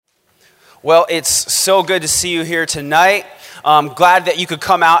Well, it's so good to see you here tonight. I'm glad that you could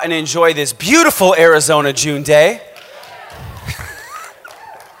come out and enjoy this beautiful Arizona June day.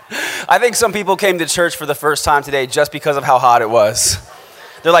 I think some people came to church for the first time today just because of how hot it was.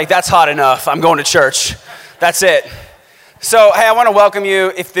 They're like, that's hot enough. I'm going to church. That's it. So, hey, I want to welcome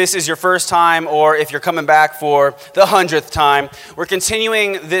you if this is your first time or if you're coming back for the 100th time. We're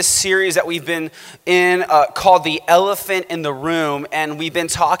continuing this series that we've been in called The Elephant in the Room, and we've been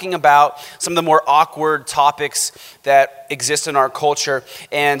talking about some of the more awkward topics that exist in our culture.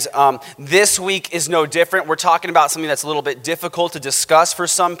 And this week is no different. We're talking about something that's a little bit difficult to discuss for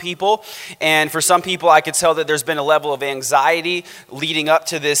some people. And for some people, I could tell that there's been a level of anxiety leading up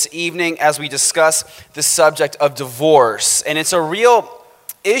to this evening as we discuss the subject of divorce. And it's a real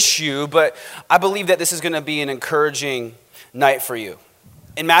issue, but I believe that this is going to be an encouraging night for you.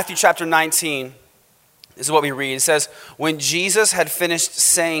 In Matthew chapter 19, this is what we read. It says, "When Jesus had finished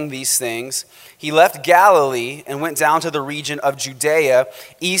saying these things, he left Galilee and went down to the region of Judea,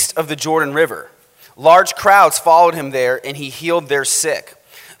 east of the Jordan River. Large crowds followed him there, and he healed their sick.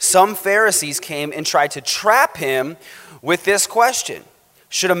 Some Pharisees came and tried to trap him with this question: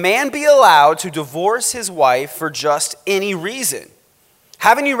 should a man be allowed to divorce his wife for just any reason?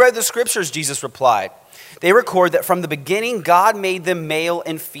 Haven't you read the scriptures? Jesus replied. They record that from the beginning God made them male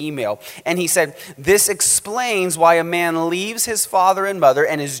and female. And he said, this explains why a man leaves his father and mother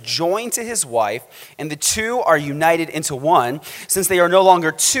and is joined to his wife, and the two are united into one. Since they are no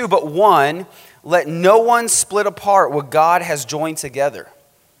longer two but one, let no one split apart what God has joined together.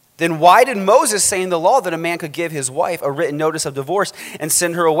 Then why did Moses say in the law that a man could give his wife a written notice of divorce and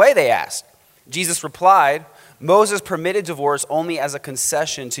send her away, they asked. Jesus replied, Moses permitted divorce only as a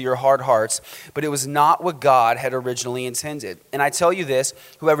concession to your hard hearts, but it was not what God had originally intended. And I tell you this,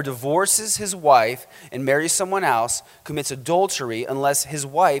 whoever divorces his wife and marries someone else commits adultery unless his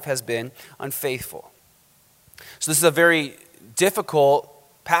wife has been unfaithful. So this is a very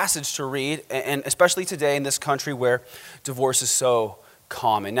difficult passage to read, and especially today in this country where divorce is so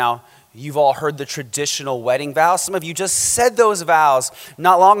common. Now, you've all heard the traditional wedding vows. Some of you just said those vows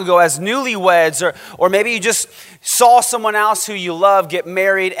not long ago as newlyweds, or maybe you just saw someone else who you love get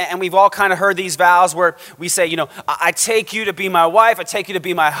married, and we've all kind of heard these vows where we say, you know, I take you to be my wife, I take you to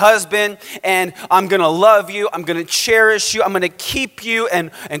be my husband, and I'm going to love you, I'm going to cherish you, I'm going to keep you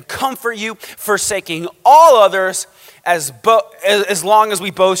and comfort you, forsaking all others as long as we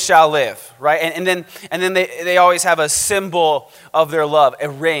both shall live, right? And then they always have a symbol of their love, a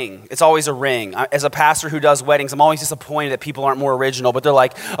ring. It's always a ring. As a pastor who does weddings, I'm always disappointed that people aren't more original, but they're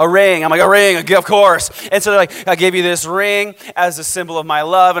like, a ring. I'm like, a ring, of course. And so they're like, I gave you this ring as a symbol of my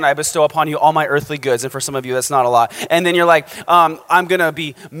love, and I bestow upon you all my earthly goods. And for some of you, that's not a lot. And then you're like, I'm going to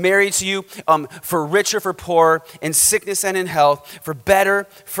be married to you for richer, for poorer, in sickness and in health, for better,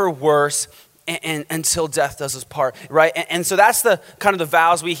 for worse, and until death does us part, right? And so that's the kind of the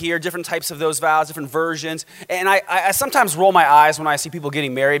vows we hear, different types of those vows, different versions. And I sometimes roll my eyes when I see people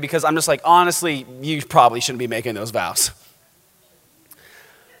getting married because I'm just like, honestly, you probably shouldn't be making those vows.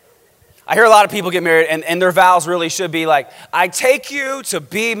 I hear a lot of people get married and their vows really should be like, I take you to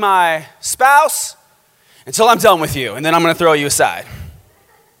be my spouse until I'm done with you, and then I'm going to throw you aside.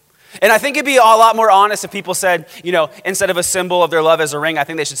 And I think it'd be a lot more honest if people said, you know, instead of a symbol of their love as a ring, I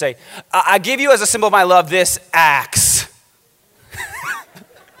think they should say, I give you as a symbol of my love this axe.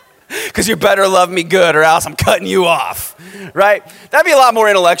 Because you better love me good or else I'm cutting you off, right? That'd be a lot more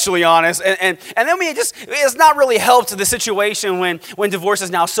intellectually honest. And then it's not really helped the situation when divorce is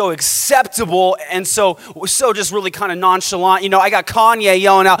now so acceptable and so just really kind of nonchalant. You know, I got Kanye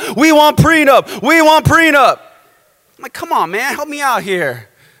yelling out, we want prenup, we want prenup. I'm like, come on, man, help me out here.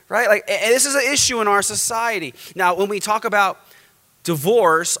 Right? Like, this is an issue in our society. Now, when we talk about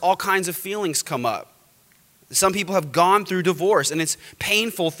divorce, all kinds of feelings come up. Some people have gone through divorce, and it's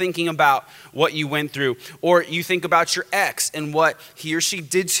painful thinking about what you went through. Or you think about your ex and what he or she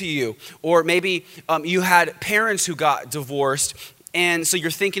did to you. Or maybe you had parents who got divorced, and so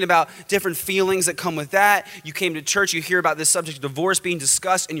you're thinking about different feelings that come with that. You came to church, you hear about this subject of divorce being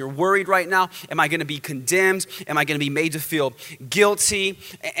discussed, and you're worried right now. Am I going to be condemned? Am I going to be made to feel guilty?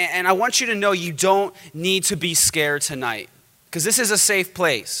 And I want you to know you don't need to be scared tonight, because this is a safe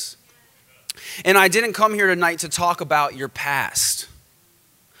place. And I didn't come here tonight to talk about your past.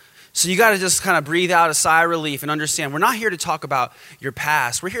 So you got to just kind of breathe out a sigh of relief and understand we're not here to talk about your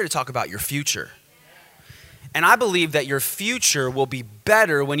past. We're here to talk about your future. And I believe that your future will be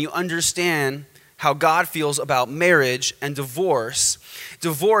better when you understand how God feels about marriage and divorce.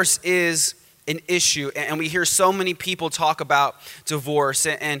 Divorce is an issue, and we hear so many people talk about divorce,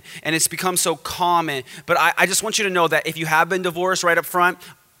 and it's become so common. But I just want you to know that if you have been divorced right up front,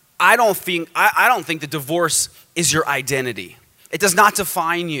 I don't think that divorce is your identity. It does not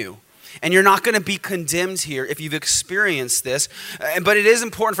define you. And you're not going to be condemned here if you've experienced this. But it is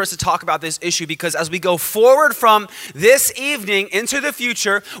important for us to talk about this issue because as we go forward from this evening into the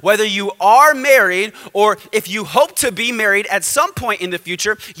future, whether you are married or if you hope to be married at some point in the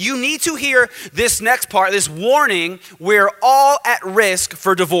future, you need to hear this next part, this warning: we're all at risk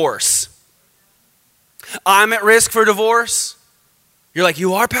for divorce. I'm at risk for divorce. You're like,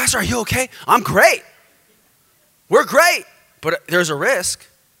 you are, Pastor? Are you okay? I'm great. We're great. But there's a risk.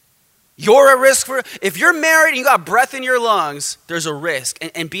 You're at risk for, if you're married and you got breath in your lungs, there's a risk.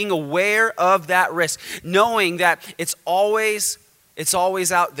 And being aware of that risk, knowing that it's always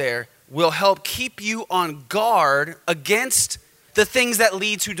out there, will help keep you on guard against the things that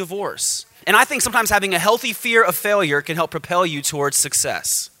lead to divorce. And I think sometimes having a healthy fear of failure can help propel you towards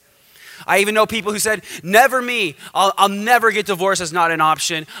success. I even know people who said, never me, I'll never get divorced, as not an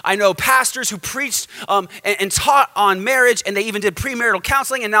option. I know pastors who preached and taught on marriage, and they even did premarital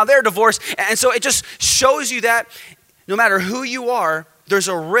counseling, and now they're divorced. And so it just shows you that no matter who you are, there's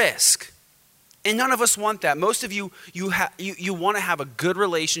a risk. And none of us want that. Most of you want to have a good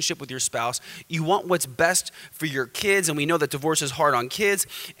relationship with your spouse. You want what's best for your kids, and we know that divorce is hard on kids,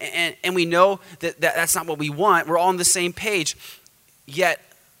 and we know that that's not what we want. We're all on the same page, yet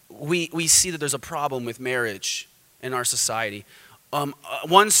we see that there's a problem with marriage in our society.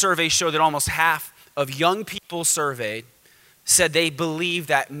 One survey showed that almost half of young people surveyed said they believe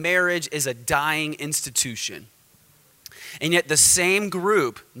that marriage is a dying institution. And yet the same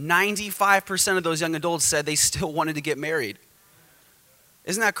group, 95% of those young adults said they still wanted to get married.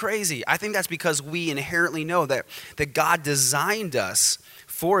 Isn't that crazy? I think that's because we inherently know that God designed us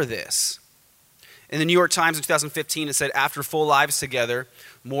for this. In the New York Times in 2015, it said, after full lives together,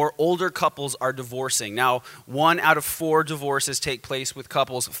 more older couples are divorcing. Now, 1 out of 4 divorces take place with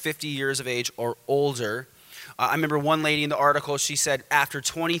couples 50 years of age or older. I remember one lady in the article, she said after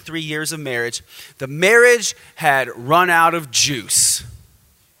 23 years of marriage, the marriage had run out of juice.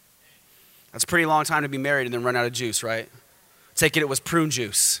 That's a pretty long time to be married and then run out of juice, right? Take it was prune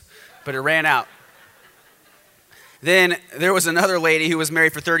juice, but it ran out. Then there was another lady who was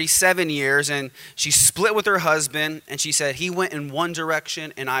married for 37 years, and she split with her husband, and she said, he went in one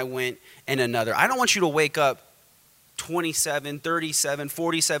direction and I went in another. I don't want you to wake up 27, 37,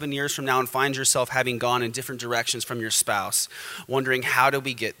 47 years from now and find yourself having gone in different directions from your spouse, wondering, how did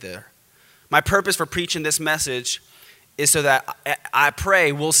we get there? My purpose for preaching this message is so that I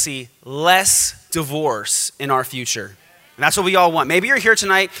pray we'll see less divorce in our future. And that's what we all want. Maybe you're here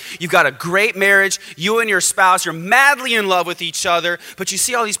tonight, you've got a great marriage, you and your spouse, you're madly in love with each other, but you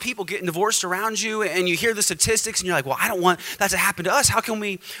see all these people getting divorced around you, and you hear the statistics, and you're like, well, I don't want that to happen to us. How can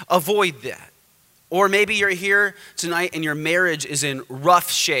we avoid that? Or maybe you're here tonight and your marriage is in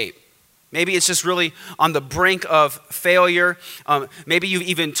rough shape. Maybe it's just really on the brink of failure. Maybe you've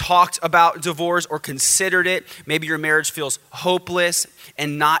even talked about divorce or considered it. Maybe your marriage feels hopeless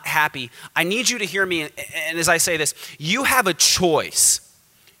and not happy. I need you to hear me, and as I say this, you have a choice.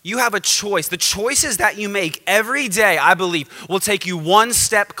 You have a choice. The choices that you make every day, I believe, will take you one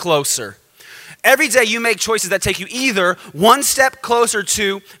step closer. Every day you make choices that take you either one step closer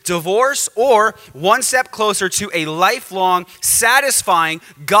to divorce or one step closer to a lifelong, satisfying,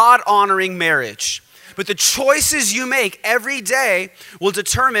 God-honoring marriage. But the choices you make every day will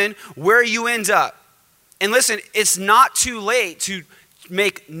determine where you end up. And listen, it's not too late to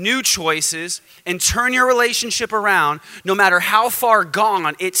make new choices and turn your relationship around, no matter how far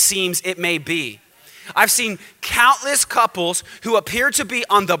gone it seems it may be. I've seen countless couples who appear to be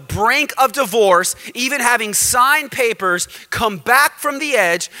on the brink of divorce, even having signed papers, come back from the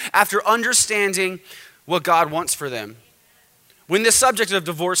edge after understanding what God wants for them. When the subject of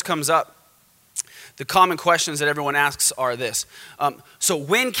divorce comes up, the common questions that everyone asks are this. So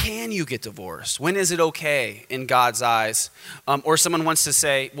when can you get divorced? When is it okay in God's eyes? Or someone wants to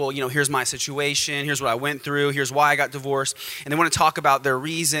say, well, here's my situation. Here's what I went through. Here's why I got divorced. And they want to talk about their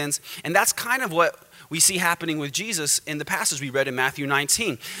reasons. And that's kind of what we see happening with Jesus in the passage we read in Matthew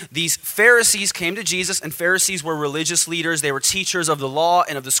 19. These Pharisees came to Jesus, and Pharisees were religious leaders. They were teachers of the law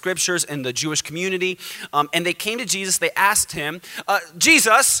and of the scriptures in the Jewish community. And they came to Jesus. They asked him,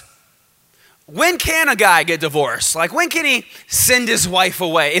 Jesus, when can a guy get divorced? Like, when can he send his wife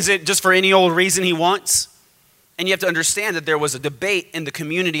away? Is it just for any old reason he wants? And you have to understand that there was a debate in the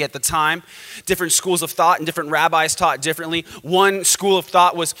community at the time. Different schools of thought and different rabbis taught differently. One school of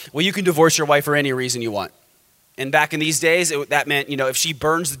thought was, well, you can divorce your wife for any reason you want. And back in these days, that meant, if she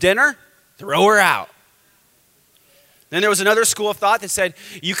burns the dinner, throw her out. Then there was another school of thought that said,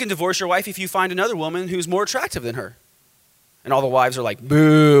 you can divorce your wife if you find another woman who's more attractive than her. And all the wives are like,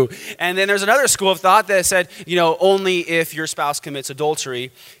 boo. And then there's another school of thought that said, only if your spouse commits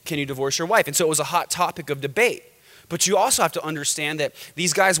adultery can you divorce your wife. And so it was a hot topic of debate. But you also have to understand that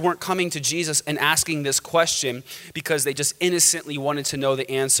these guys weren't coming to Jesus and asking this question because they just innocently wanted to know the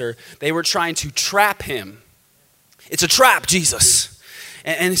answer. They were trying to trap him. It's a trap, Jesus.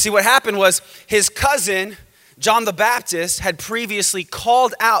 And see, what happened was his cousin, John the Baptist, had previously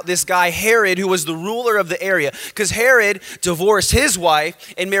called out this guy Herod, who was the ruler of the area, because Herod divorced his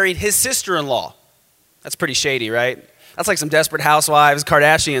wife and married his sister-in-law. That's pretty shady, right? That's like some Desperate Housewives,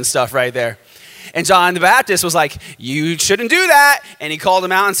 Kardashian stuff right there. And John the Baptist was like, you shouldn't do that. And he called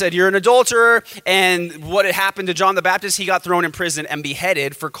him out and said, you're an adulterer. And what had happened to John the Baptist, he got thrown in prison and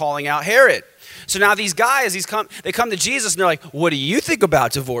beheaded for calling out Herod. So now these guys, they come to Jesus and they're like, what do you think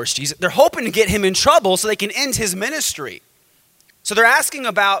about divorce, Jesus? They're hoping to get him in trouble so they can end his ministry. So they're asking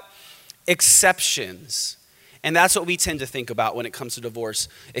about exceptions. And that's what we tend to think about when it comes to divorce.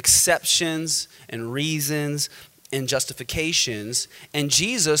 Exceptions and reasons and justifications. And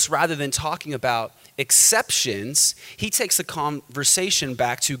Jesus, rather than talking about exceptions, he takes the conversation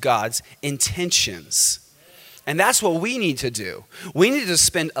back to God's intentions. And that's what we need to do. We need to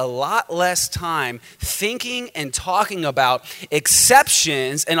spend a lot less time thinking and talking about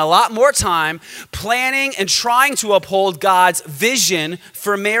exceptions and a lot more time planning and trying to uphold God's vision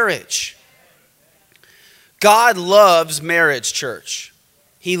for marriage. God loves marriage, church.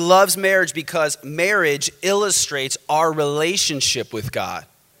 He loves marriage because marriage illustrates our relationship with God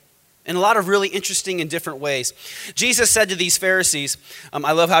in a lot of really interesting and different ways. Jesus said to these Pharisees,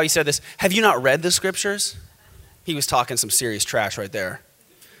 I love how he said this, have you not read the scriptures? He was talking some serious trash right there.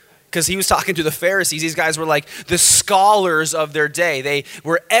 Because he was talking to the Pharisees. These guys were like the scholars of their day. They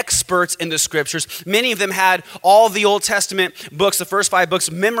were experts in the scriptures. Many of them had all the Old Testament books, the first 5 books,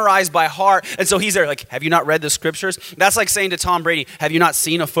 memorized by heart. And so he's there like, have you not read the scriptures? That's like saying to Tom Brady, have you not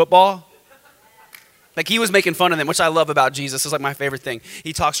seen a football? Like he was making fun of them, which I love about Jesus. It's like my favorite thing.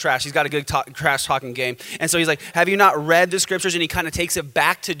 He talks trash. He's got a good trash talking game. And so he's like, have you not read the scriptures? And he kind of takes it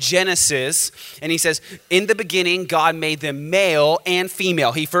back to Genesis. And he says, in the beginning, God made them male and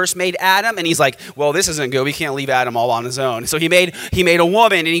female. He first made Adam. And he's like, well, this isn't good. We can't leave Adam all on his own. So he made a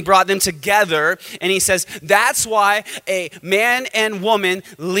woman and he brought them together. And he says, that's why a man and woman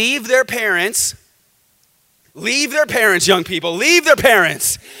leave their parents. Leave their parents, young people, leave their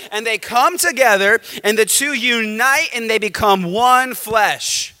parents. And they come together and the two unite and they become one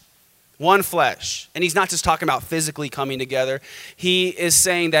flesh. One flesh. And he's not just talking about physically coming together. He is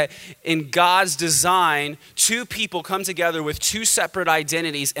saying that in God's design, two people come together with two separate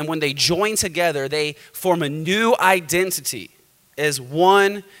identities. And when they join together, they form a new identity as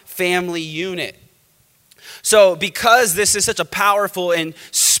one family unit. So because this is such a powerful and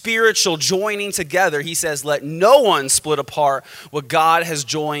spiritual joining together, he says, let no one split apart what God has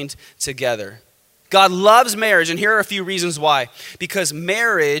joined together. God loves marriage, and here are a few reasons why. Because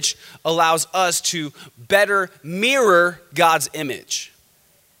marriage allows us to better mirror God's image.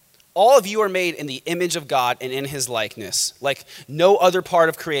 All of you are made in the image of God and in his likeness, like no other part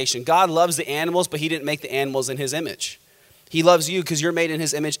of creation. God loves the animals, but he didn't make the animals in his image. He loves you because you're made in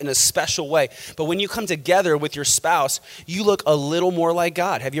his image in a special way. But when you come together with your spouse, you look a little more like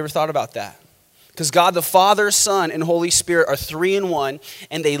God. Have you ever thought about that? Because God the Father, Son, and Holy Spirit are 3 in 1,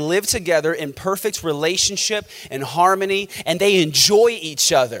 and they live together in perfect relationship and harmony, and they enjoy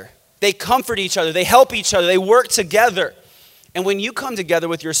each other. They comfort each other. They help each other. They work together. And when you come together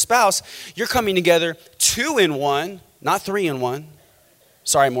with your spouse, you're coming together 2 in 1, not 3 in 1.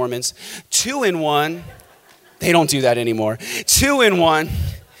 Sorry, Mormons. 2 in 1. They don't do that anymore. 2 in 1.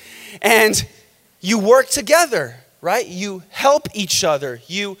 And you work together, right? You help each other.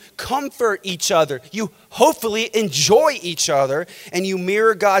 You comfort each other. You hopefully enjoy each other. And you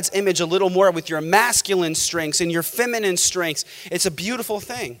mirror God's image a little more with your masculine strengths and your feminine strengths. It's a beautiful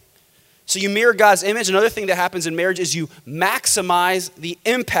thing. So you mirror God's image. Another thing that happens in marriage is you maximize the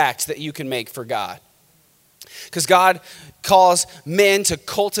impact that you can make for God. Because God calls men to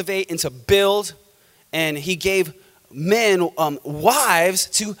cultivate and to build. And he gave men wives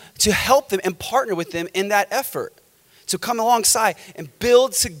to help them and partner with them in that effort, to come alongside and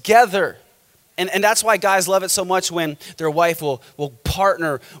build together. And that's why guys love it so much when their wife will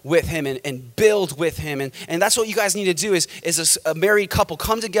partner with him and build with him. And that's what you guys need to do is a married couple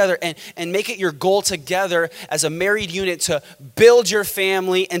come together and make it your goal together as a married unit to build your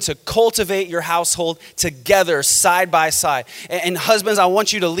family and to cultivate your household together side by side. And husbands, I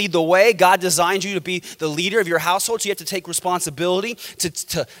want you to lead the way. God designed you to be the leader of your household. So you have to take responsibility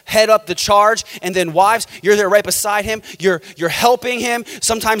to head up the charge. And then wives, you're there right beside him. You're helping him.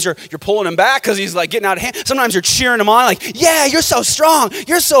 Sometimes you're pulling him back. back because he's like getting out of hand. Sometimes you're cheering him on like, yeah, you're so strong.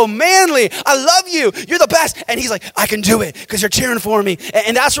 You're so manly. I love you. You're the best. And he's like, I can do it because you're cheering for me.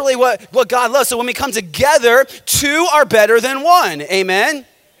 And that's really what God loves. So when we come together, two are better than one. Amen?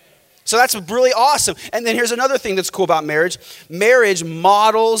 So that's really awesome. And then here's another thing that's cool about marriage. Marriage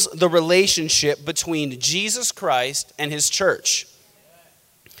models the relationship between Jesus Christ and his church.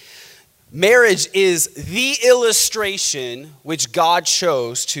 Marriage is the illustration which God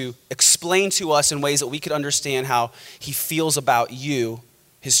chose to explain to us in ways that we could understand how he feels about you,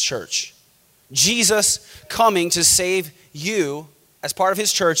 his church. Jesus coming to save you as part of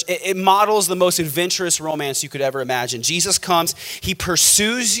his church, it models the most adventurous romance you could ever imagine. Jesus comes, he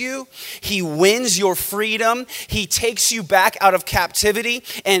pursues you, he wins your freedom, he takes you back out of captivity,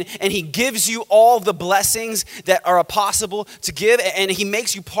 and he gives you all the blessings that are possible to give, and he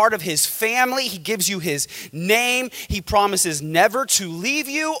makes you part of his family, he gives you his name, he promises never to leave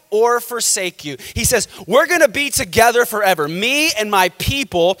you or forsake you. He says, we're gonna be together forever, me and my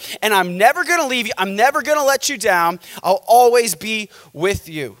people, and I'm never gonna leave you, I'm never gonna let you down, I'll always be with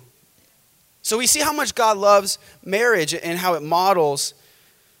you. So we see how much God loves marriage and how it models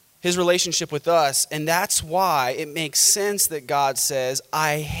his relationship with us. And that's why it makes sense that God says,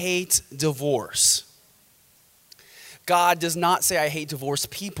 I hate divorce. God does not say, I hate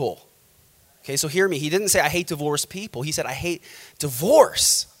divorced people. Okay, so hear me. He didn't say, I hate divorced people. He said, I hate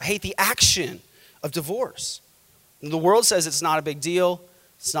divorce. I hate the action of divorce. And the world says it's not a big deal.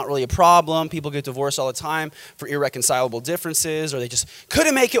 It's not really a problem. People get divorced all the time for irreconcilable differences, or they just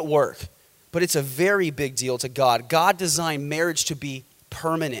couldn't make it work. But it's a very big deal to God. God designed marriage to be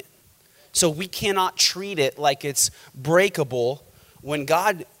permanent. So we cannot treat it like it's breakable when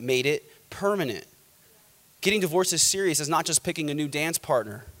God made it permanent. Getting divorced is serious. It's not just picking a new dance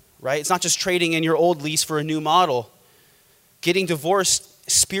partner, right? It's not just trading in your old lease for a new model. Getting divorced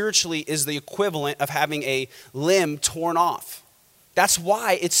spiritually is the equivalent of having a limb torn off. That's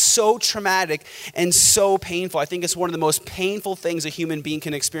why it's so traumatic and so painful. I think it's one of the most painful things a human being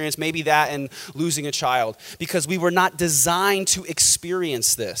can experience, maybe that and losing a child, because we were not designed to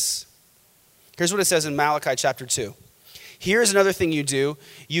experience this. Here's what it says in Malachi chapter 2. Here's another thing you do.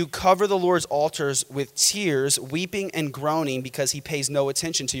 You cover the Lord's altars with tears, weeping and groaning because he pays no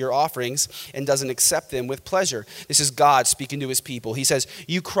attention to your offerings and doesn't accept them with pleasure. This is God speaking to his people. He says,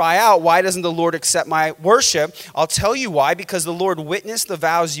 you cry out, why doesn't the Lord accept my worship? I'll tell you why, because the Lord witnessed the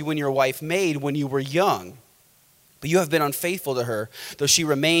vows you and your wife made when you were young. But you have been unfaithful to her, though she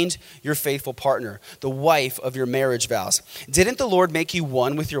remained your faithful partner, the wife of your marriage vows. Didn't the Lord make you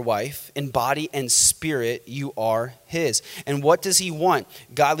one with your wife? In body and spirit, you are his. And what does he want?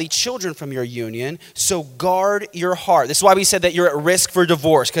 Godly children from your union. So guard your heart. This is why we said that you're at risk for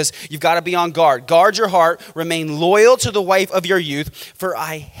divorce, because you've got to be on guard. Guard your heart. Remain loyal to the wife of your youth, for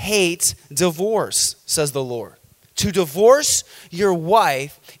I hate divorce, says the Lord. To divorce your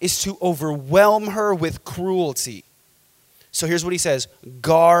wife is to overwhelm her with cruelty. So here's what he says,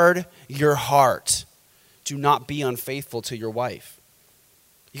 guard your heart. Do not be unfaithful to your wife.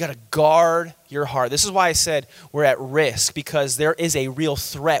 You got to guard your heart. This is why I said we're at risk, because there is a real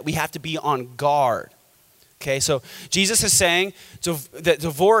threat. We have to be on guard. Okay, so Jesus is saying that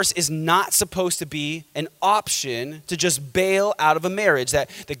divorce is not supposed to be an option to just bail out of a marriage, that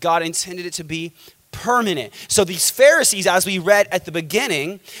God intended it to be permanent. So these Pharisees, as we read at the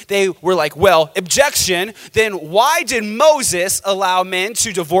beginning, they were like, well, objection, then why did Moses allow men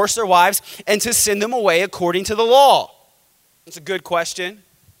to divorce their wives and to send them away according to the law? It's a good question,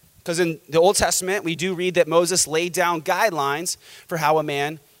 because in the Old Testament, we do read that Moses laid down guidelines for how a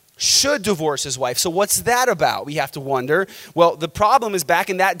man should divorce his wife. So what's that about? We have to wonder. Well, the problem is back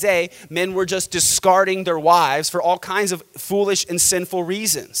in that day, men were just discarding their wives for all kinds of foolish and sinful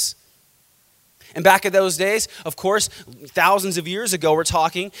reasons. And back in those days, of course, thousands of years ago, we're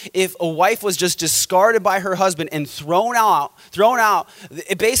talking, if a wife was just discarded by her husband and thrown out,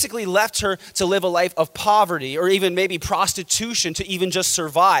 it basically left her to live a life of poverty or even maybe prostitution to even just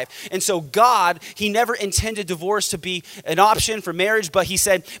survive. And so God, he never intended divorce to be an option for marriage, but he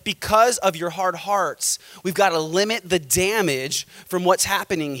said, because of your hard hearts, we've got to limit the damage from what's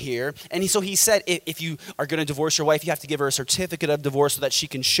happening here. And so he said, if you are going to divorce your wife, you have to give her a certificate of divorce so that she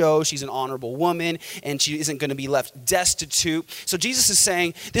can show she's an honorable woman and she isn't going to be left destitute. So Jesus is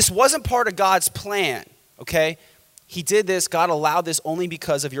saying this wasn't part of God's plan, okay? He did this, God allowed this only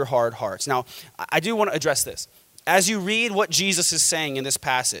because of your hard hearts. Now, I do want to address this. As you read what Jesus is saying in this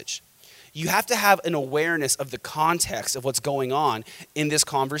passage, you have to have an awareness of the context of what's going on in this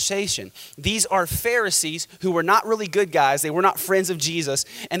conversation. These are Pharisees who were not really good guys. They were not friends of Jesus,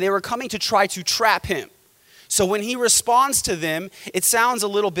 and they were coming to try to trap him. So when he responds to them, it sounds a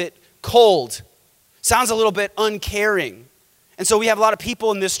little bit cold. Sounds a little bit uncaring. And so we have a lot of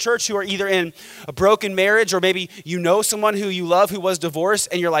people in this church who are either in a broken marriage, or maybe you know someone who you love who was divorced,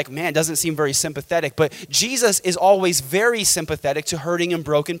 and you're like, man, doesn't seem very sympathetic. But Jesus is always very sympathetic to hurting and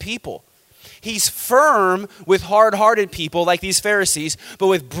broken people. He's firm with hard-hearted people like these Pharisees, but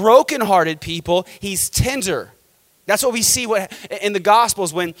with broken-hearted people, he's tender. That's what we see in the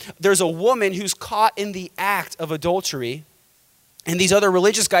Gospels when there's a woman who's caught in the act of adultery. And these other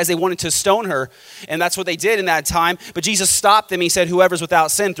religious guys, they wanted to stone her, and that's what they did in that time. But Jesus stopped them. He said, whoever's without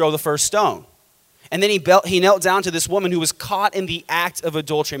sin, throw the first stone. And then he knelt down to this woman who was caught in the act of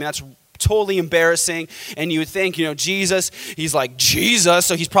adultery. I mean, that's totally embarrassing. And you would think, Jesus, he's like Jesus,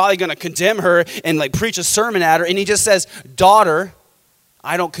 so he's probably going to condemn her and like preach a sermon at her. And he just says, daughter,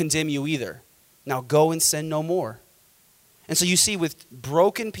 I don't condemn you either. Now go and sin no more. And so you see with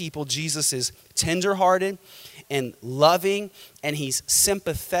broken people, Jesus is tenderhearted and loving, and he's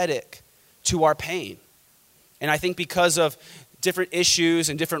sympathetic to our pain. And I think because of different issues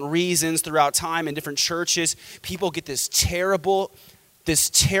and different reasons throughout time in different churches, people get this terrible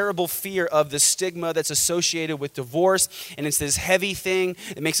fear of the stigma that's associated with divorce, and it's this heavy thing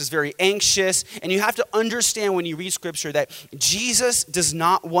that makes us very anxious. And you have to understand when you read scripture that Jesus does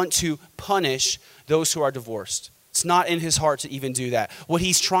not want to punish those who are divorced. It's not in his heart to even do that. What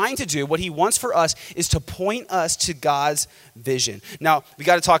he's trying to do, what he wants for us, is to point us to God's vision. Now, we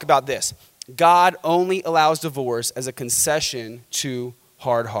got to talk about this. God only allows divorce as a concession to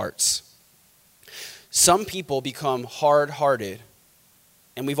hard hearts. Some people become hard-hearted,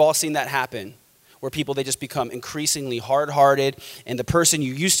 and we've all seen that happen, where people, they just become increasingly hard-hearted, and the person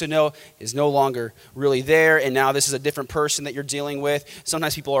you used to know is no longer really there, and now this is a different person that you're dealing with.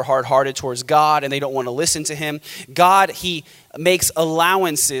 Sometimes people are hard-hearted towards God, and they don't want to listen to him. God, he makes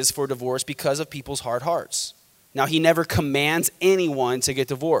allowances for divorce because of people's hard hearts. Now, he never commands anyone to get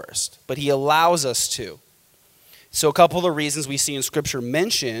divorced, but he allows us to. So a couple of the reasons we see in Scripture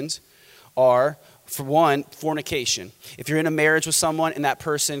mentioned are, for one, fornication. If you're in a marriage with someone and that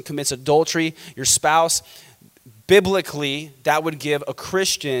person commits adultery, your spouse, biblically, that would give a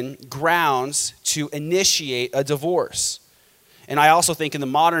Christian grounds to initiate a divorce. And I also think in the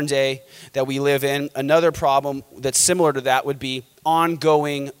modern day that we live in, another problem that's similar to that would be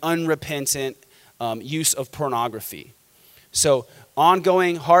ongoing, unrepentant use of pornography. So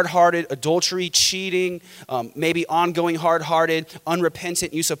ongoing, hard-hearted adultery, cheating, maybe ongoing, hard-hearted,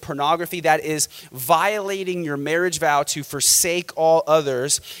 unrepentant use of pornography, that is violating your marriage vow to forsake all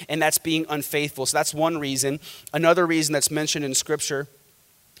others, and that's being unfaithful. So that's one reason. Another reason that's mentioned in Scripture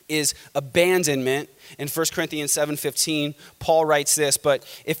is abandonment. In 1 Corinthians 7:15, Paul writes this, but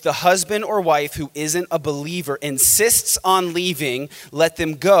if the husband or wife who isn't a believer insists on leaving, let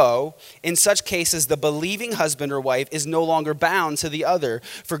them go. In such cases, the believing husband or wife is no longer bound to the other,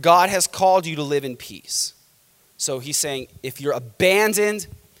 for God has called you to live in peace. So he's saying if you're abandoned,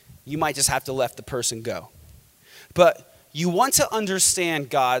 you might just have to let the person go. But you want to understand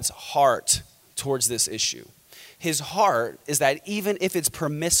God's heart towards this issue. His heart is that even if it's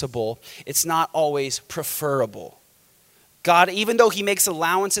permissible, it's not always preferable. God, even though he makes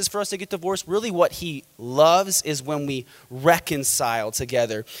allowances for us to get divorced, really what he loves is when we reconcile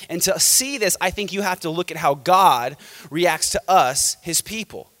together. And to see this, I think you have to look at how God reacts to us, his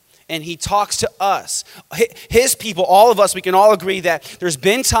people. And he talks to us, his people, all of us. We can all agree that there's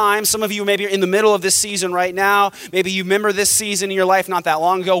been times, some of you maybe are in the middle of this season right now. Maybe you remember this season in your life not that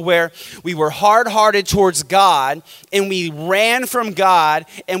long ago where we were hard-hearted towards God and we ran from God,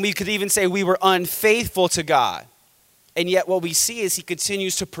 and we could even say we were unfaithful to God. And yet what we see is he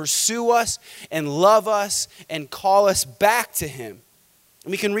continues to pursue us and love us and call us back to him.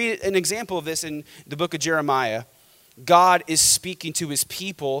 And we can read an example of this in the book of Jeremiah. God is speaking to his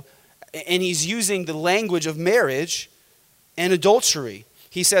people, and he's using the language of marriage and adultery.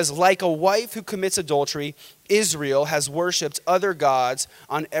 He says, like a wife who commits adultery, Israel has worshipped other gods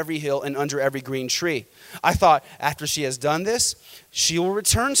on every hill and under every green tree. I thought, after she has done this, she will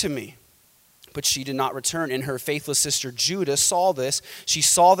return to me. But she did not return, and her faithless sister Judah saw this. She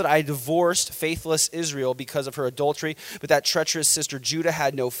saw that I divorced faithless Israel because of her adultery, but that treacherous sister Judah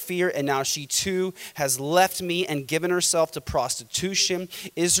had no fear, and now she too has left me and given herself to prostitution.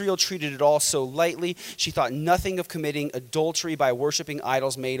 Israel treated it all so lightly. She thought nothing of committing adultery by worshiping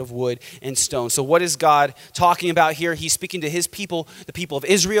idols made of wood and stone. So what is God talking about here? He's speaking to his people, the people of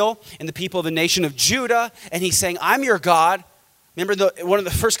Israel, and the people of the nation of Judah, and he's saying, I'm your God. Remember one of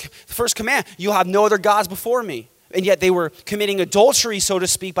the first command, you'll have no other gods before me. And yet they were committing adultery, so to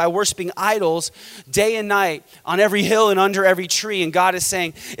speak, by worshiping idols day and night on every hill and under every tree. And God is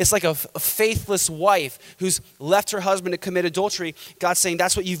saying, it's like a faithless wife who's left her husband to commit adultery. God's saying,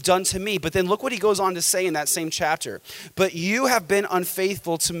 that's what you've done to me. But then look what he goes on to say in that same chapter. But you have been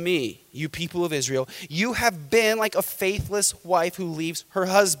unfaithful to me, you people of Israel. You have been like a faithless wife who leaves her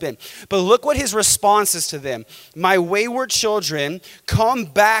husband. But look what his response is to them. My wayward children, come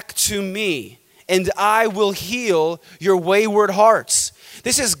back to me, and I will heal your wayward hearts.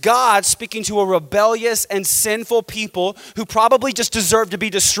 This is God speaking to a rebellious and sinful people who probably just deserve to be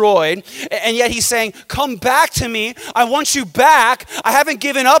destroyed. And yet he's saying, come back to me. I want you back. I haven't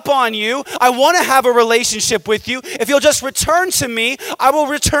given up on you. I want to have a relationship with you. If you'll just return to me, I will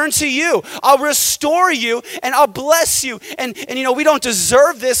return to you. I'll restore you and I'll bless you. And you know, we don't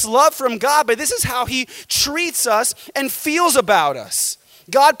deserve this love from God, but this is how he treats us and feels about us.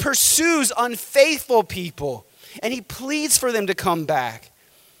 God pursues unfaithful people, and he pleads for them to come back.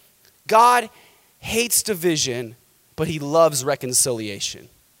 God hates division, but he loves reconciliation.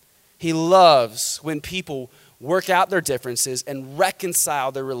 He loves when people work out their differences and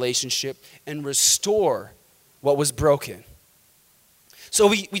reconcile their relationship and restore what was broken. So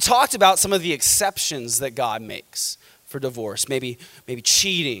we talked about some of the exceptions that God makes for divorce, maybe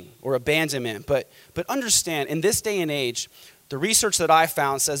cheating or abandonment. But understand, in this day and age, the research that I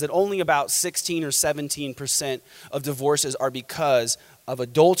found says that only about 16 or 17% of divorces are because of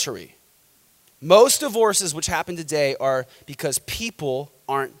adultery. Most divorces which happen today are because people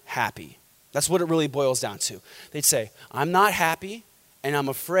aren't happy. That's what it really boils down to. They'd say, I'm not happy, and I'm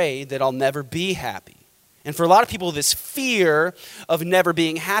afraid that I'll never be happy. And for a lot of people, this fear of never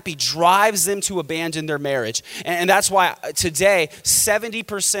being happy drives them to abandon their marriage. And that's why today,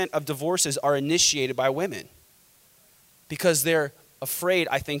 70% of divorces are initiated by women. Because they're afraid,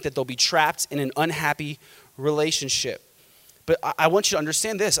 I think, that they'll be trapped in an unhappy relationship. But I want you to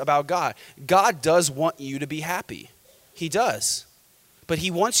understand this about God. God does want you to be happy. He does. But he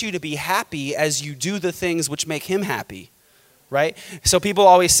wants you to be happy as you do the things which make him happy, right? So people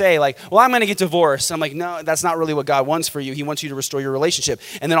always say, like, well, I'm going to get divorced. I'm like, no, that's not really what God wants for you. He wants you to restore your relationship.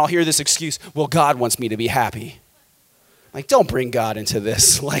 And then I'll hear this excuse, well, God wants me to be happy. Like, don't bring God into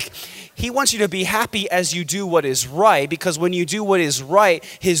this. Like, he wants you to be happy as you do what is right, because when you do what is right,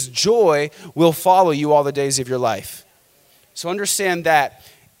 his joy will follow you all the days of your life. So understand that.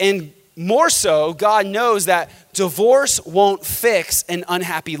 And more so, God knows that divorce won't fix an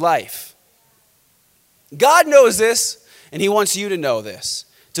unhappy life. God knows this, and he wants you to know this.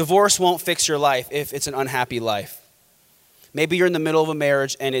 Divorce won't fix your life if it's an unhappy life. Maybe you're in the middle of a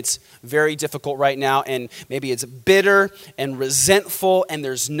marriage and it's very difficult right now, and maybe it's bitter and resentful and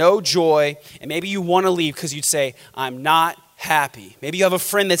there's no joy, and maybe you want to leave because you'd say, I'm not happy. Maybe you have a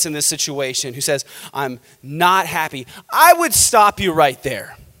friend that's in this situation who says, I'm not happy. I would stop you right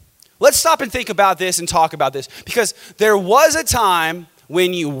there. Let's stop and think about this and talk about this, because there was a time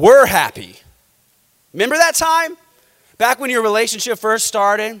when you were happy. Remember that time? Back when your relationship first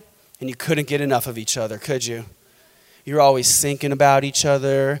started and you couldn't get enough of each other, could you? You're always thinking about each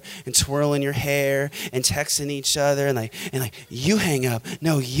other and twirling your hair and texting each other and like, you hang up.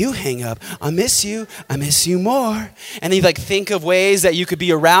 No, you hang up. I miss you more. And then you like think of ways that you could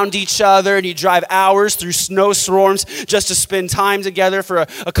be around each other, and you drive hours through snowstorms just to spend time together for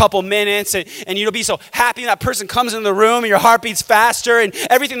a couple minutes. And you'll be so happy that person comes in the room and your heart beats faster, and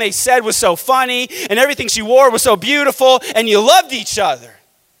everything they said was so funny and everything she wore was so beautiful, and you loved each other,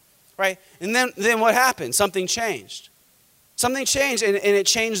 right? And then what happened? Something changed. Something changed, and it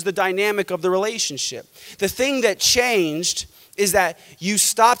changed the dynamic of the relationship. The thing that changed is that you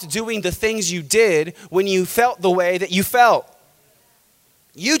stopped doing the things you did when you felt the way that you felt.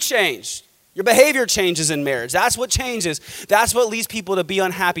 You changed. Your behavior changes in marriage. That's what changes. That's what leads people to be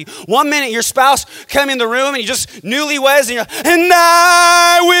unhappy. 1 minute, your spouse came in the room and you just newlyweds, and you're, and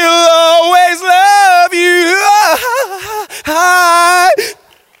I will always love you.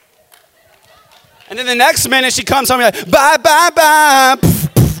 And then the next minute she comes home and you're like, bye, bye, bye.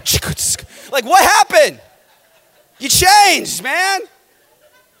 Like, what happened? You changed, man.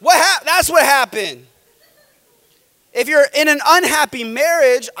 That's what happened. If you're in an unhappy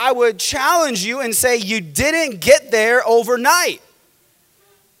marriage, I would challenge you and say you didn't get there overnight.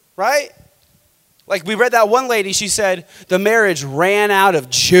 Right? Like we read that one lady, she said, the marriage ran out of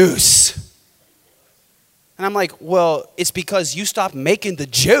juice. And I'm like, well, it's because you stopped making the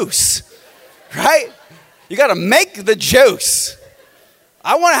juice. Right? You got to make the juice.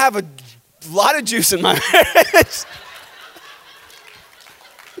 I want to have a lot of juice in my marriage.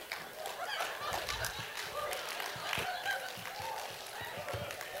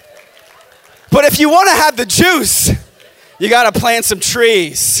 But if you want to have the juice, you got to plant some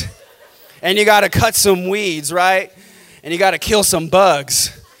trees. And you got to cut some weeds, right? And you got to kill some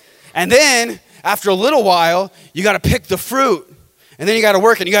bugs. And then, after a little while, you got to pick the fruit. And then you got to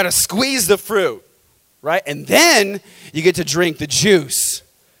work and you got to squeeze the fruit, right? And then you get to drink the juice.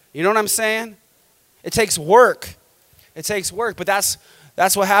 You know what I'm saying? It takes work. It takes work, but that's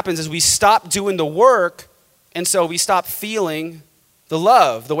what happens is we stop doing the work, and so we stop feeling the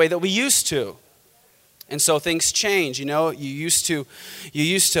love the way that we used to. And so things change, you know. You used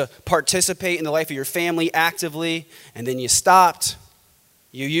to participate in the life of your family actively, and then you stopped.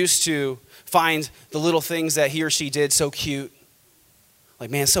 You used to find the little things that he or she did so cute. Like,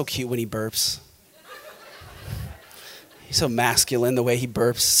 man, it's so cute when he burps. He's so masculine the way he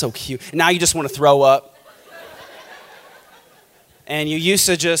burps, so cute. And now you just want to throw up. And you used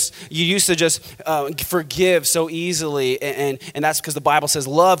to just forgive so easily, and that's because the Bible says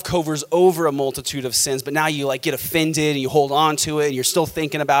love covers over a multitude of sins. But now you like get offended and you hold on to it, and you're still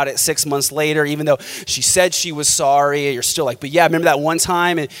thinking about it 6 months later, even though she said she was sorry. And you're still like, but yeah, remember that one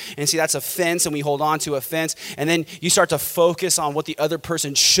time? And see, that's offense, and we hold on to offense. And then you start to focus on what the other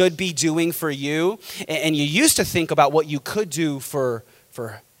person should be doing for you, and you used to think about what you could do for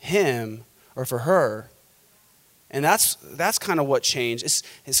him or for her. And that's kind of what changed. It's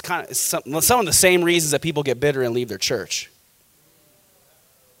some of the same reasons that people get bitter and leave their church.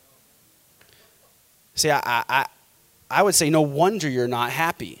 See, I would say no wonder you're not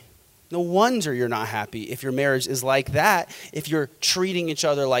happy. No wonder you're not happy if your marriage is like that, if you're treating each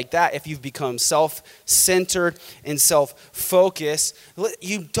other like that, if you've become self-centered and self-focused.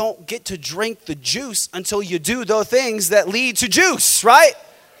 You don't get to drink the juice until you do the things that lead to juice, right?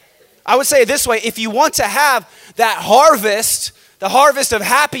 I would say it this way: if you want to have that harvest, the harvest of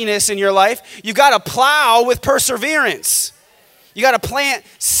happiness in your life, you got to plow with perseverance. You got to plant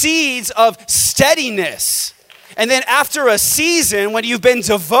seeds of steadiness. And then after a season, when you've been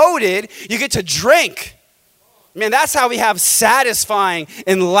devoted, you get to drink. Man, that's how we have satisfying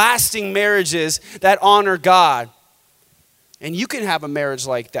and lasting marriages that honor God. And you can have a marriage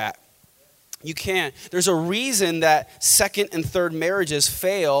like that. You can. There's a reason that second and third marriages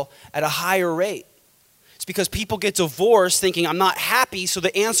fail at a higher rate. It's because people get divorced thinking, I'm not happy, so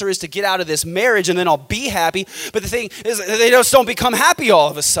the answer is to get out of this marriage and then I'll be happy. But the thing is, they just don't become happy all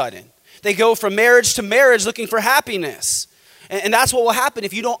of a sudden. They go from marriage to marriage looking for happiness. And that's what will happen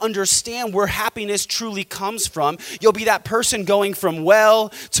if you don't understand where happiness truly comes from. You'll be that person going from well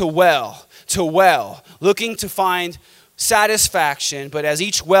to well to well, looking to find satisfaction, but as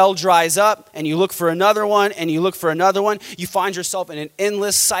each well dries up and you look for another one and you look for another one, you find yourself in an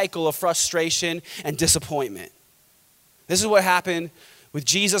endless cycle of frustration and disappointment. This is what happened with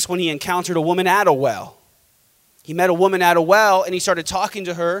Jesus when he encountered a woman at a well. He met a woman at a well and he started talking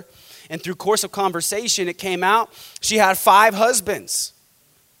to her, and through course of conversation it came out she had 5 husbands.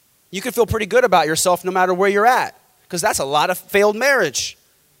 You can feel pretty good about yourself no matter where you're at, because that's a lot of failed marriage.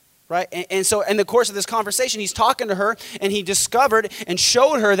 Right? And so in the course of this conversation, he's talking to her, and he discovered and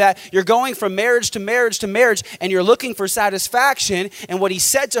showed her that you're going from marriage to marriage to marriage, and you're looking for satisfaction. And what he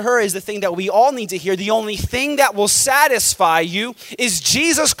said to her is the thing that we all need to hear. The only thing that will satisfy you is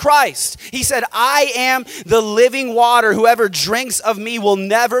Jesus Christ. He said, I am the living water. Whoever drinks of me will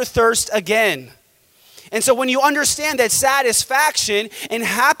never thirst again. And so when you understand that satisfaction and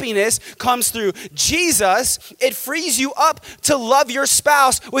happiness comes through Jesus, it frees you up to love your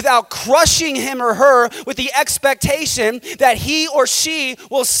spouse without crushing him or her with the expectation that he or she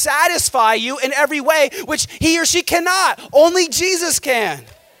will satisfy you in every way, which he or she cannot. Only Jesus can.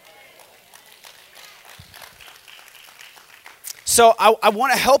 So I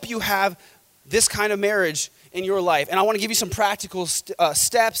want to help you have this kind of marriage in your life. And I want to give you some practical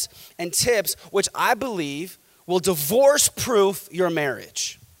steps and tips which I believe will divorce-proof your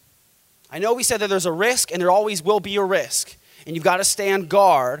marriage. I know we said that there's a risk, and there always will be a risk, and you've got to stand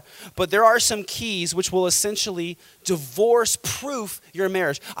guard, but there are some keys which will essentially divorce-proof your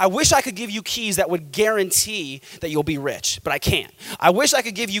marriage. I wish I could give you keys that would guarantee that you'll be rich, but I can't. I wish I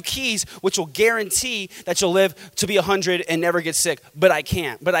could give you keys which will guarantee that you'll live to be 100 and never get sick, but I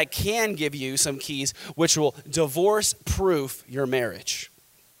can't. But I can give you some keys which will divorce-proof your marriage.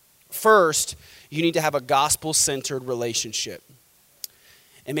 First, you need to have a gospel-centered relationship.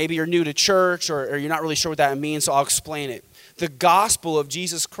 And maybe you're new to church or you're not really sure what that means, so I'll explain it. The gospel of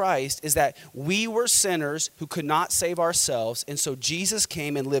Jesus Christ is that we were sinners who could not save ourselves, and so Jesus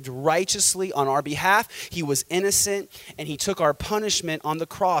came and lived righteously on our behalf. He was innocent, and he took our punishment on the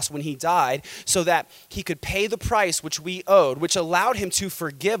cross when he died so that he could pay the price which we owed, which allowed him to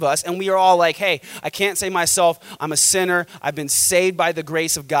forgive us. And we are all like, hey, I can't save myself. I'm a sinner. I've been saved by the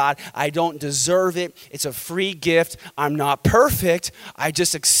grace of God. I don't deserve it. It's a free gift. I'm not perfect. I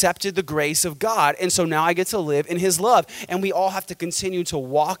just accepted the grace of God, and so now I get to live in his love. And we all have to continue to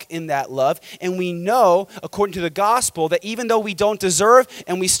walk in that love. And we know, according to the gospel, that even though we don't deserve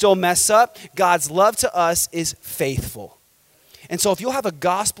and we still mess up, God's love to us is faithful. And so if you'll have a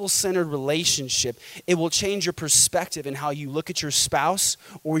gospel-centered relationship, it will change your perspective in how you look at your spouse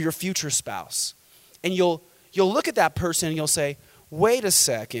or your future spouse. And you'll look at that person and you'll say, wait a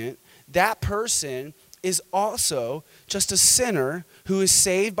second, that person is also just a sinner who is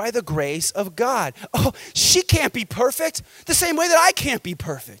saved by the grace of God. Oh, she can't be perfect the same way that I can't be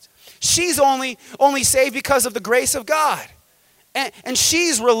perfect. She's only saved because of the grace of God. And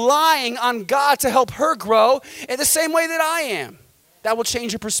she's relying on God to help her grow in the same way that I am. That will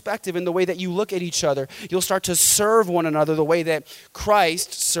change your perspective in the way that you look at each other. You'll start to serve one another the way that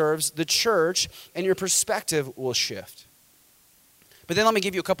Christ serves the church, and your perspective will shift. But then let me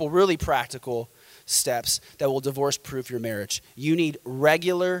give you a couple really practical steps that will divorce-proof your marriage. You need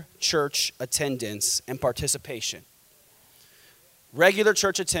regular church attendance and participation. Regular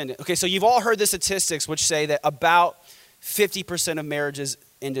church attendance. Okay, so you've all heard the statistics which say that about 50% of marriages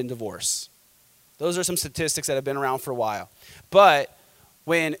end in divorce. Those are some statistics that have been around for a while. But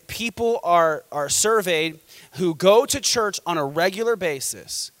when people are surveyed who go to church on a regular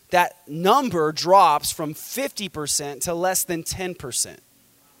basis, that number drops from 50% to less than 10%.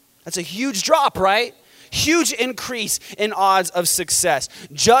 That's a huge drop, right? Huge increase in odds of success.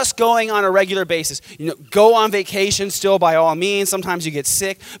 Just going on a regular basis. Go on vacation still by all means. Sometimes you get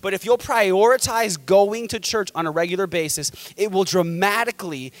sick. But if you'll prioritize going to church on a regular basis, it will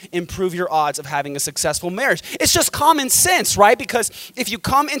dramatically improve your odds of having a successful marriage. It's just common sense, right? Because if you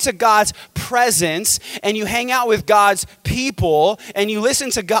come into God's presence and you hang out with God's people and you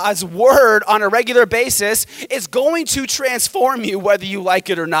listen to God's word on a regular basis, it's going to transform you whether you like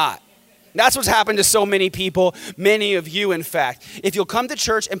it or not. That's what's happened to so many people, many of you, in fact. If you'll come to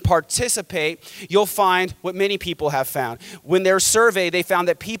church and participate, you'll find what many people have found. When their survey, they found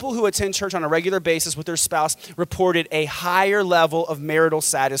that people who attend church on a regular basis with their spouse reported a higher level of marital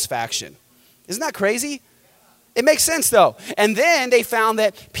satisfaction. Isn't that crazy? It makes sense, though. And then they found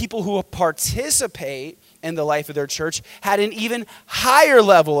that people who participate in the life of their church had an even higher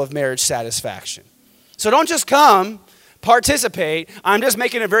level of marriage satisfaction. So don't just come. Participate. I'm just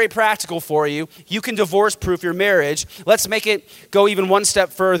making it very practical for you. You can divorce-proof your marriage. Let's make it go even one step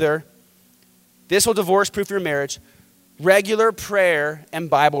further. This will divorce-proof your marriage. Regular prayer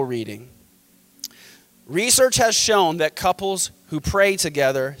and Bible reading. Research has shown that couples who pray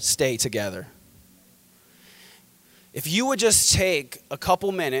together stay together. If you would just take a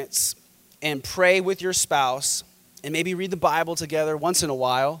couple minutes and pray with your spouse and maybe read the Bible together once in a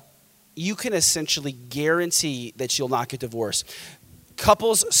while, you can essentially guarantee that you'll not get divorced.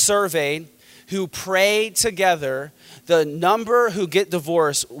 Couples surveyed who pray together, the number who get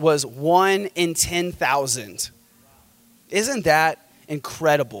divorced was 1 in 10,000. Isn't that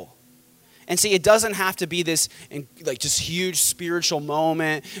incredible? And see, it doesn't have to be this like just huge spiritual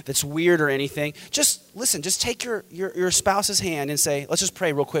moment that's weird or anything. Just listen, just take your spouse's hand and say, let's just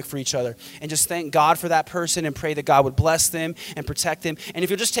pray real quick for each other. And just thank God for that person and pray that God would bless them and protect them. And if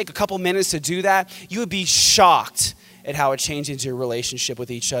you'll just take a couple minutes to do that, you would be shocked at how it changes your relationship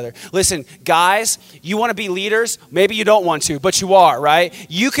with each other. Listen, guys, you want to be leaders? Maybe you don't want to, but you are, right?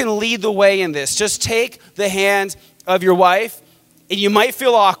 You can lead the way in this. Just take the hand of your wife. And you might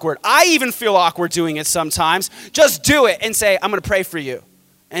feel awkward. I even feel awkward doing it sometimes. Just do it and say, I'm going to pray for you.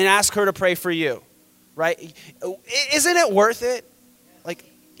 And ask her to pray for you, right? Isn't it worth it? Like,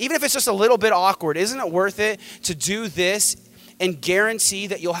 even if it's just a little bit awkward, isn't it worth it to do this and guarantee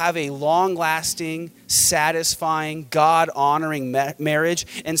that you'll have a long-lasting, satisfying, God-honoring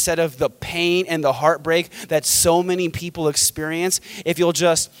marriage instead of the pain and the heartbreak that so many people experience? If you'll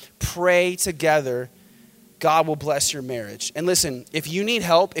just pray together, God will bless your marriage. And listen, if you need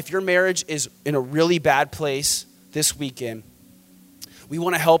help, if your marriage is in a really bad place this weekend, we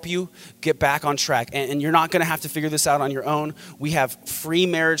want to help you get back on track. And you're not going to have to figure this out on your own. We have free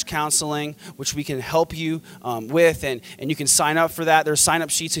marriage counseling, which we can help you with. And you can sign up for that. There's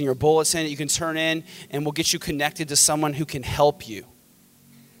sign-up sheets in your bulletin that you can turn in, and we'll get you connected to someone who can help you.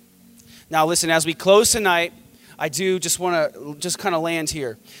 Now listen, as we close tonight, I do just want to just kind of land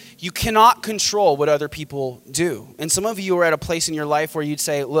here. You cannot control what other people do. And some of you are at a place in your life where you'd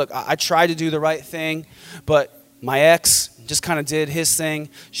say, look, I tried to do the right thing, but my ex just kind of did his thing.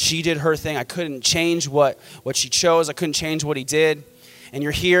 She did her thing. I couldn't change what she chose. I couldn't change what he did. And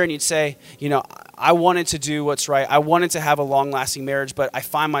you're here and you'd say, I wanted to do what's right. I wanted to have a long-lasting marriage, but I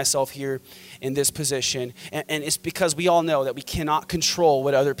find myself here in this position. And it's because we all know that we cannot control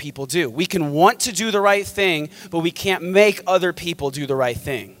what other people do. We can want to do the right thing, but we can't make other people do the right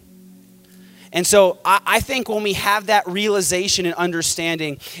thing. And so I think when we have that realization and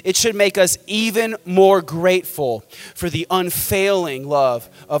understanding, it should make us even more grateful for the unfailing love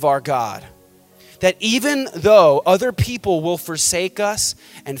of our God. That even though other people will forsake us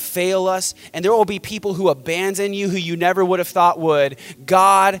and fail us, and there will be people who abandon you who you never would have thought would,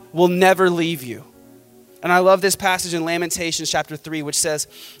 God will never leave you. And I love this passage in Lamentations chapter 3, which says,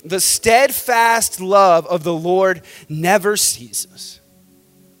 the steadfast love of the Lord never ceases.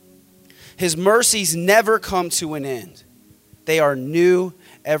 His mercies never come to an end. They are new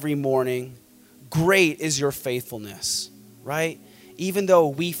every morning. Great is your faithfulness, right? Even though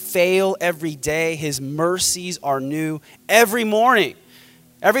we fail every day, his mercies are new every morning.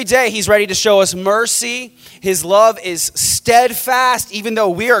 Every day he's ready to show us mercy. His love is steadfast, even though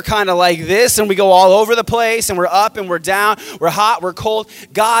we are kind of like this and we go all over the place and we're up and we're down, we're hot, we're cold.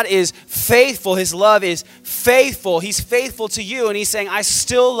 God is faithful. His love is faithful. He's faithful to you, and he's saying, I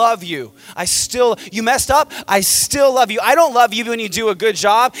still love you. You messed up, I still love you. I don't love you when you do a good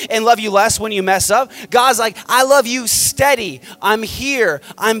job and love you less when you mess up. God's like, I love you steady. I'm here.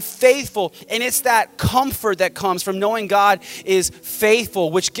 I'm faithful. And it's that comfort that comes from knowing God is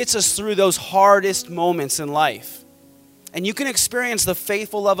faithful, which gets us through those hardest moments in life. And you can experience the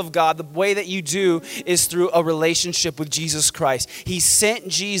faithful love of God. The way that you do is through a relationship with Jesus Christ. He sent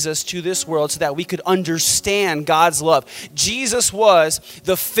Jesus to this world so that we could understand God's love. Jesus was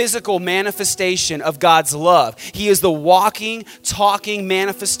the physical manifestation of God's love. He is the walking, talking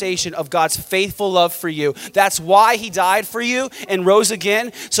manifestation of God's faithful love for you. That's why he died for you and rose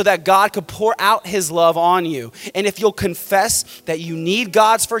again, so that God could pour out his love on you. And if you'll confess that you need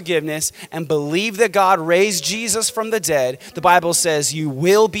God's forgiveness and believe that God raised Jesus from the dead, the Bible says you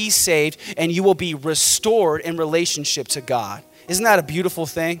will be saved and you will be restored in relationship to God. Isn't that a beautiful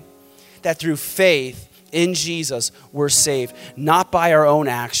thing? That through faith in Jesus, we're saved, not by our own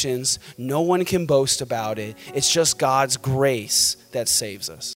actions. No one can boast about it. It's just God's grace that saves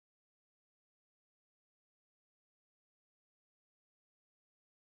us.